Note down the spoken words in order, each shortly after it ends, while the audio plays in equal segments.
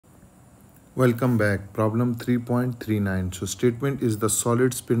Welcome back. Problem 3.39. So statement is the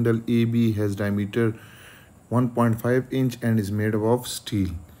solid spindle AB has diameter 1.5 inch and is made up of steel.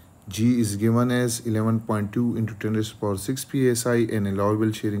 G is given as 11.2 into 10 raised to the power 6 psi and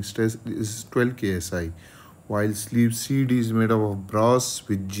allowable shearing stress is 12 ksi. While sleeve CD is made up of brass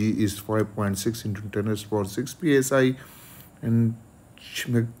with G is 5.6 into 10 raised to the power 6 psi and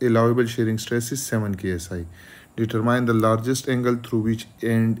allowable shearing stress is 7 ksi. Determine the largest angle through which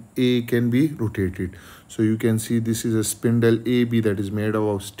end A can be rotated. So you can see this is a spindle AB that is made up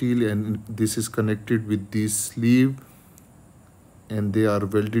of steel, and this is connected with this sleeve and they are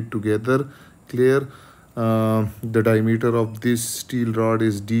welded together. Clear. The diameter of this steel rod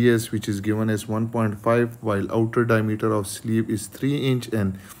is DS, which is given as 1.5, while outer diameter of sleeve is 3 inch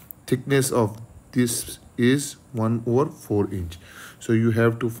and thickness of this is 1/4 inch. So you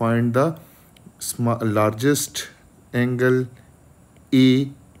have to find the largest angle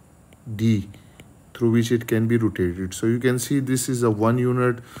AD through which it can be rotated. So you can see this is a 1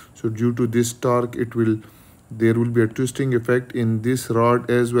 unit. So due to this torque, there will be a twisting effect in this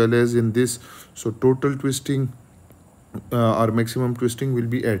rod as well as in this. So total twisting or maximum twisting will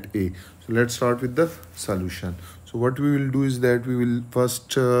be at A. So let's start with the solution. So what we will do is that we will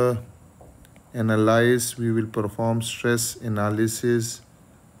first analyze, we will perform stress analysis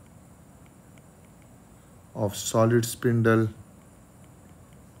of solid spindle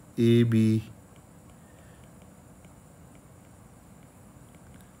AB.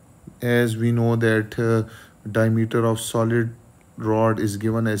 As we know that diameter of solid rod is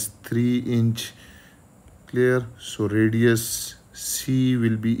given as 3 inch. Clear. So radius C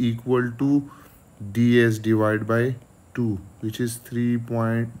will be equal to ds divided by 2, which is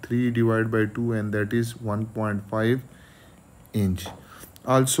 3.3 divided by 2, and that is 1.5 inch.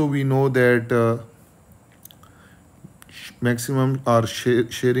 Also we know that maximum or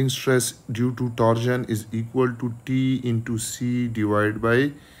shearing stress due to torsion is equal to T into C divided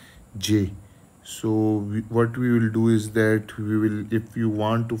by J. So what we will do is that we will, if you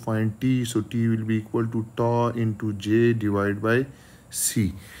want to find T, so T will be equal to tau into J divided by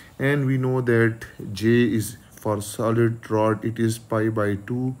C. And we know that J is for solid rod, it is pi by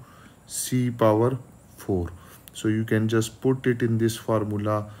 2 C power 4. So you can just put it in this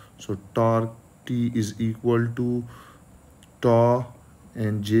formula. So torque T is equal to tau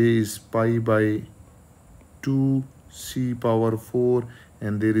and J is pi by 2 C power 4,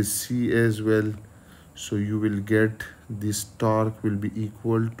 and there is C as well. So you will get this torque will be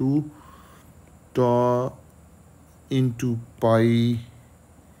equal to tau into pi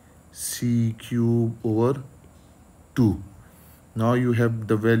C cube over 2. Now you have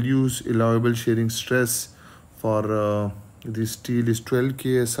the values. Allowable shearing stress for this steel is 12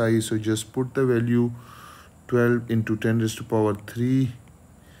 ksi. So just put the value 12 into 10 raised to the power 3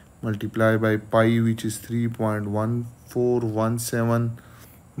 multiply by pi, which is 3.1417,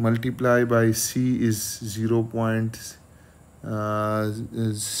 multiply by C is 0.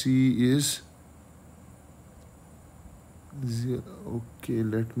 C is 0. Okay,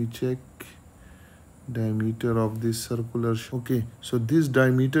 let me check diameter of this circular. Okay, so this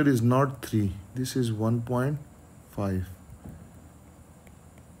diameter is not 3, this is 1.5,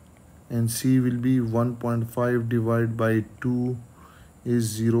 and C will be 1.5 divided by 2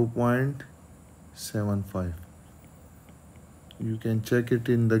 is 0.75. You can check it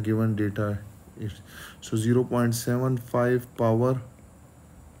in the given data. So 0.75 power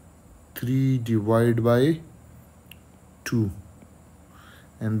 3 divided by 2,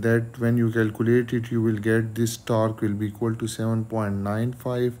 and that when you calculate it, you will get this torque will be equal to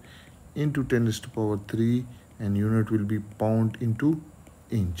 7.95 into 10 raised to the power 3, and unit will be pound into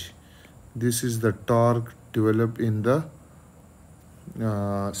inch. This is the torque developed in the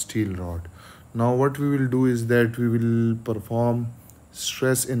steel rod. Now what we will do is that we will perform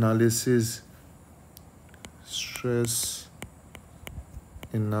stress analysis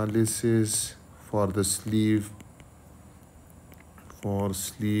for the sleeve, for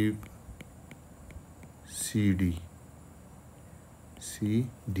sleeve CD.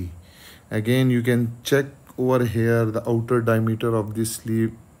 Again, you can check over here, the outer diameter of this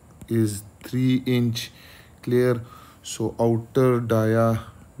sleeve is 3 inch. Clear. So outer dia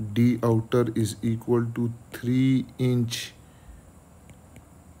D outer is equal to 3 inch.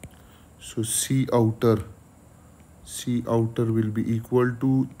 So C outer will be equal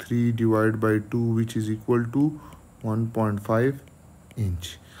to 3 divided by 2, which is equal to 1.5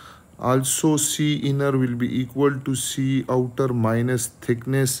 inch. Also C inner will be equal to C outer minus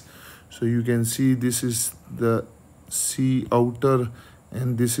thickness. So you can see this is the C outer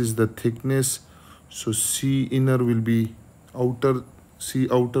and this is the thickness. So C inner will be outer C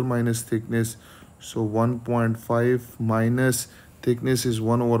outer minus thickness. So 1.5 minus thickness is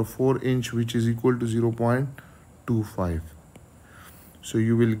 1/4 inch, which is equal to 0.25. So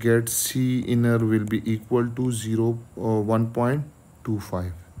you will get C inner will be equal to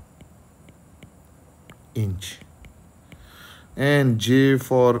 1.25 inch, and J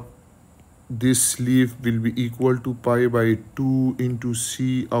for this sleeve will be equal to pi by 2 into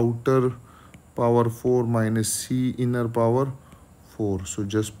C outer power 4 minus C inner power 4. So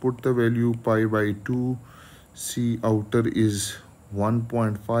just put the value pi by 2, C outer is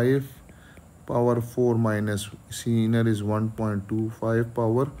 1.5 power 4 minus C inner is 1.25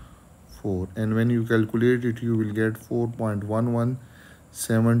 power 4, and when you calculate it you will get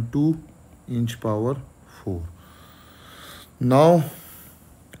 4.1172 inch power 4. Now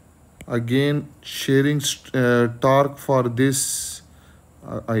again shearing torque for this,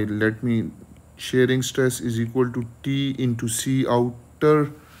 shearing stress is equal to T into C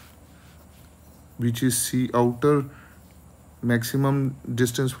outer, which is C outer maximum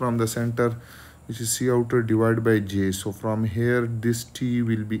distance from the center, which is C outer divided by J. So from here this T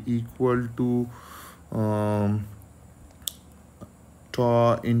will be equal to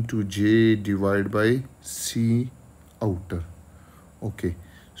tau into J divided by C outer. Okay,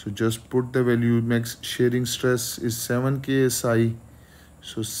 so just put the value. Max shearing stress is 7 ksi,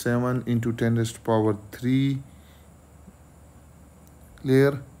 so 7 into 10 raised to power 3,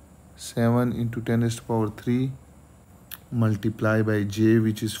 clear, 7 into 10 raised to power 3 multiply by J,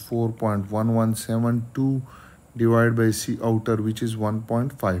 which is 4.1172 divided by C outer, which is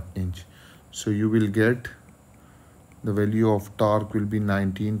 1.5 inch. So you will get the value of torque will be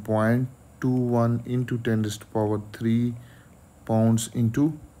 19.21 into 10 raised to power 3 pounds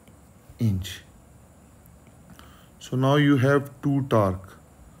into inch. So now you have two torque.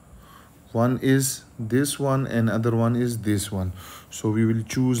 One is this one and other one is this one. So we will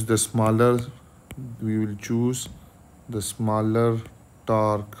choose the smaller. We will choose the smaller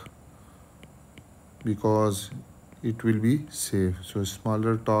torque because it will be safe. So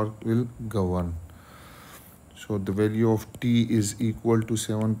smaller torque will govern. So the value of T is equal to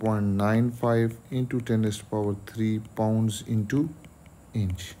 7.95 into 10 raised to power 3 pounds into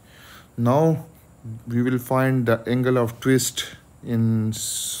inch. Now we will find the angle of twist in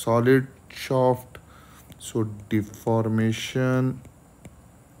solid shaft. So deformation,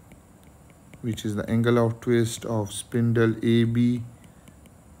 which is the angle of twist of spindle AB,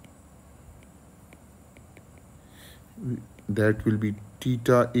 that will be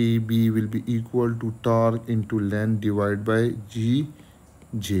theta AB will be equal to torque into length divided by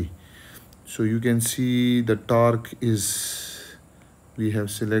GJ. So you can see the torque is, we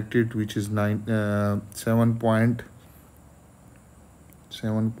have selected, which is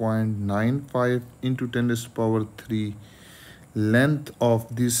 7.95 into 10 raised to power 3. Length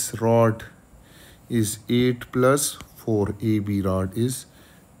of this rod is 8 plus 4. AB rod is,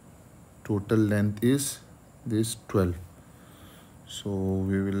 total length is this 12. So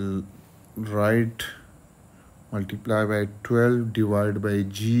we will write multiply by 12 divided by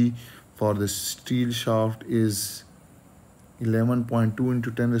G for the steel shaft is 11.2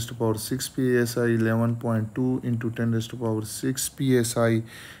 into 10 raised to power 6 psi, 11.2 into 10 raised to power 6 psi,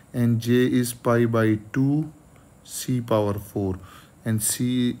 and J is pi by 2 C power 4, and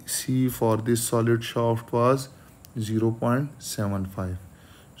C for this solid shaft was 0.75.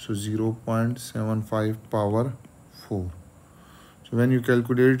 So 0.75 power 4. So when you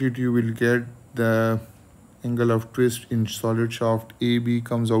calculate it, you will get the angle of twist in solid shaft AB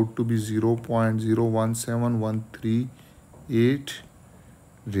comes out to be 0.017138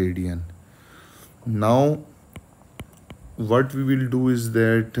 radian. Now what we will do is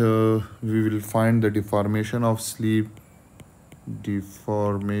that we will find the deformation of sleeve,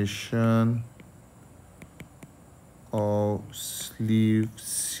 deformation of sleeve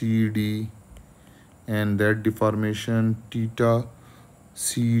CD, and that deformation theta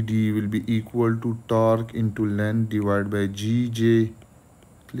CD will be equal to torque into length divided by GJ.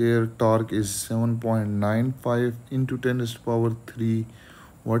 Clear, torque is 7.95 into 10 raised to power 3.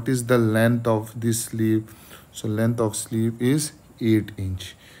 What is the length of this sleeve? So length of sleeve is 8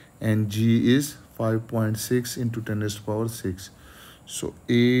 inch and G is 5.6 into 10 raised to power 6. So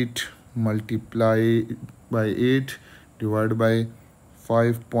 8 multiplied by 8 divided by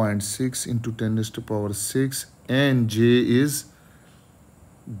 5.6 into 10 raised to power 6, and J is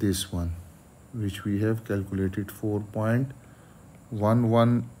this one, which we have calculated,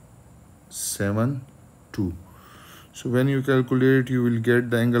 4.1172. So when you calculate, you will get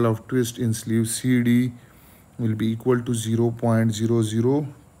the angle of twist in sleeve CD will be equal to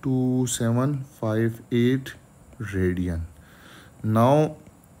 0.002758 radian. Now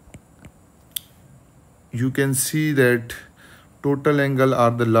you can see that total angle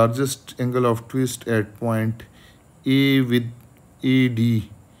or the largest angle of twist at point A with AD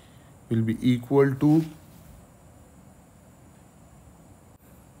will be equal to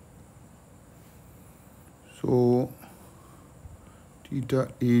so theta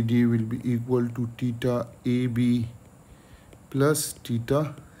AD will be equal to theta AB plus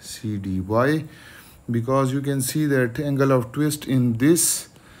theta CD. Why? Because you can see that angle of twist in this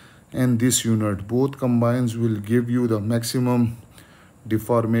and this unit both combines will give you the maximum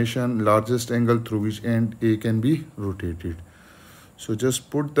deformation, largest angle through which end A can be rotated. So just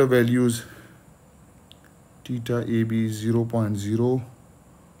put the values. Theta AB is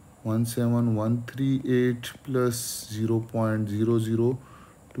 0.017138 plus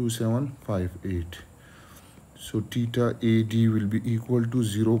 0.002758. So theta AD will be equal to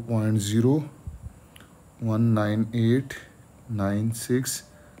 0.019896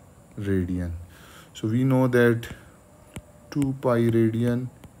 radian. So we know that 2 pi radian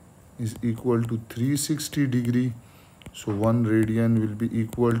is equal to 360 degree. So 1 radian will be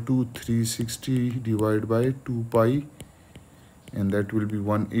equal to 360 divided by 2 pi, and that will be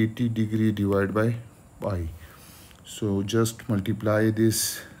 180 degree divided by pi. So just multiply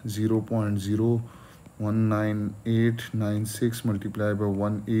this 0.01896 multiplied by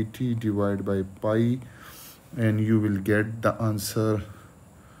 180 divided by pi, and you will get the answer.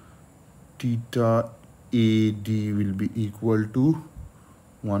 Theta AD will be equal to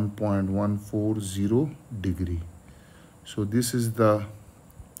 1.140 degree. So this is the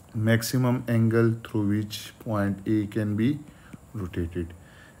maximum angle through which point A can be rotated.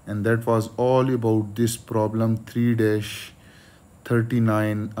 And that was all about this problem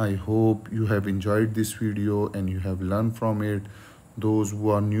 3-39. I hope you have enjoyed this video and you have learned from it. Those who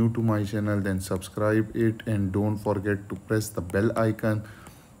are new to my channel, then subscribe it and don't forget to press the bell icon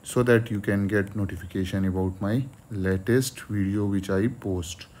so that you can get notification about my latest video which I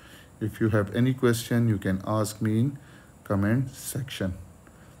post. If you have any question, you can ask me in comment section.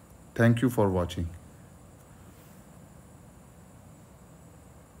 Thank you for watching.